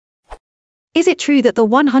Is it true that the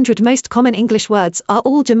 100 most common English words are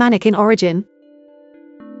all Germanic in origin?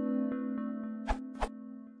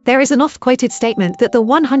 There is an oft-quoted statement that the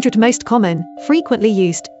 100 most common, frequently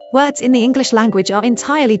used, words in the English language are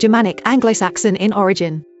entirely Germanic Anglo-Saxon in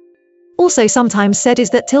origin. Also sometimes said is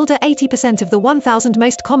that 80% of the 1,000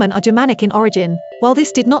 most common are Germanic in origin. While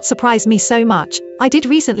this did not surprise me so much, I did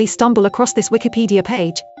recently stumble across this Wikipedia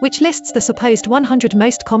page, which lists the supposed 100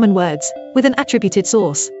 most common words, with an attributed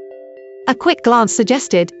source. A quick glance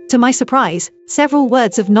suggested, to my surprise, several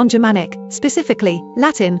words of non-Germanic, specifically,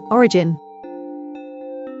 Latin, origin.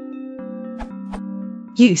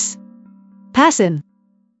 Use. Person.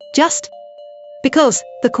 Just. Because,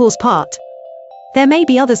 the cause part. There may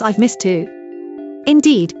be others I've missed too.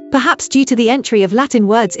 Indeed, perhaps due to the entry of Latin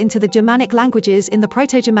words into the Germanic languages in the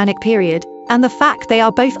Proto-Germanic period, and the fact they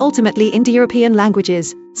are both ultimately Indo-European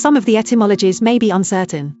languages, some of the etymologies may be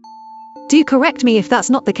uncertain. Do correct me if that's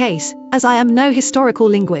not the case, as I am no historical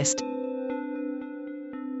linguist.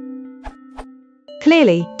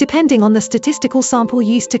 Clearly, depending on the statistical sample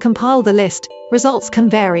used to compile the list, results can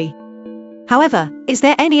vary. However, is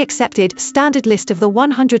there any accepted, standard list of the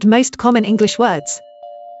 100 most common English words?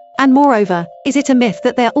 And moreover, is it a myth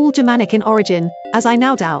that they're all Germanic in origin, as I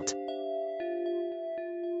now doubt?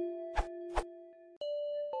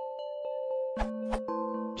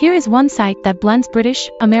 Here is one site that blends British,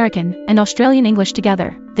 American, and Australian English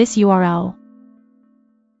together. This URL.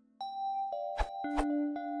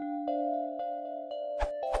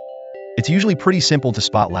 It's usually pretty simple to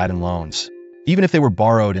spot Latin loans, even if they were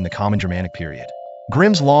borrowed in the Common Germanic period.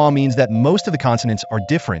 Grimm's law means that most of the consonants are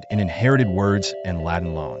different in inherited words and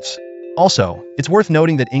Latin loans. Also, it's worth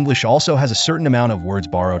noting that English also has a certain amount of words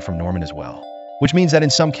borrowed from Norman as well, which means that in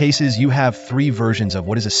some cases you have three versions of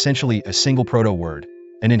what is essentially a single proto-word: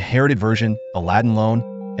 an inherited version, a Latin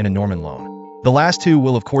loan, and a Norman loan. The last two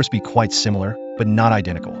will of course be quite similar, but not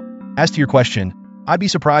identical. As to your question, I'd be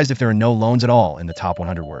surprised if there are no loans at all in the top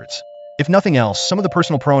 100 words. If nothing else, some of the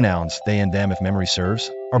personal pronouns, they and them if memory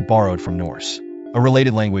serves, are borrowed from Norse. A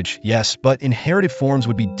related language, yes, but inherited forms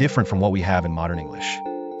would be different from what we have in modern English.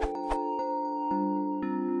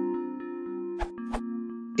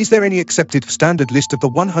 Is there any accepted standard list of the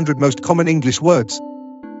 100 most common English words?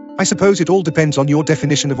 I suppose it all depends on your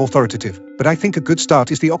definition of authoritative, but I think a good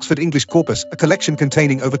start is the Oxford English Corpus, a collection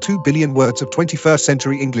containing over 2 billion words of 21st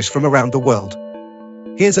century English from around the world.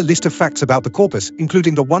 Here's a list of facts about the corpus,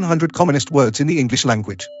 including the 100 commonest words in the English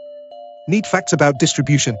language. Neat facts about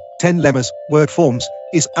distribution: 10 lemmas, word forms,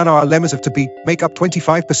 is and are lemmas of to be, make up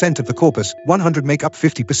 25% of the corpus, 100 make up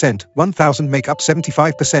 50%, 1,000 make up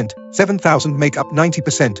 75%, 7,000 make up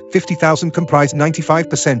 90%, 50,000 comprise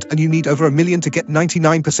 95%, and you need over 1 million to get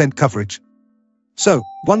 99% coverage. So,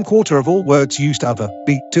 1/4 of all words used are the,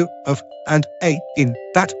 be, to, of, and, a, in,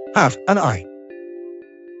 that, have, and I.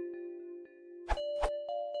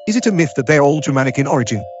 Is it a myth that they're all Germanic in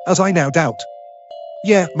origin, as I now doubt?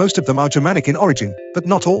 Yeah, most of them are Germanic in origin, but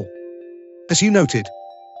not all. As you noted,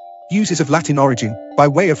 use is of Latin origin, by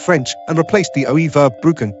way of French, and replaced the OE verb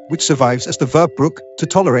bruken, which survives as the verb brook, to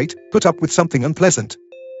tolerate, put up with something unpleasant.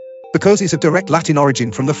 Because is of direct Latin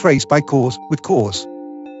origin from the phrase by cause, with cause.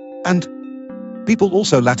 And people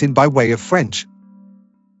also Latin by way of French.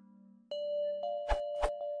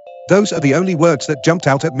 Those are the only words that jumped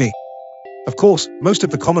out at me. Of course, most of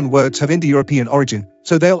the common words have Indo-European origin,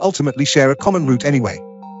 so they'll ultimately share a common root anyway.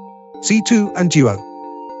 C2 and duo.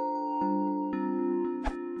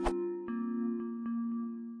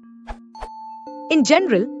 In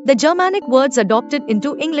general, the Germanic words adopted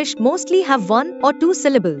into English mostly have 1 or 2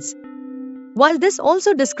 syllables. While this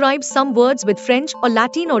also describes some words with French or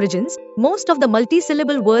Latin origins, most of the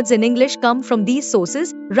multi-syllable words in English come from these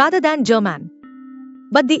sources rather than German.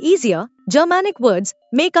 But the easier, Germanic words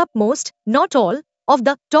make up most, not all, of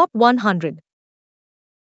the top 100.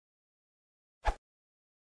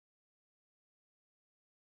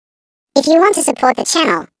 If you want to support the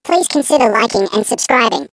channel, please consider liking and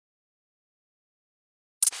subscribing.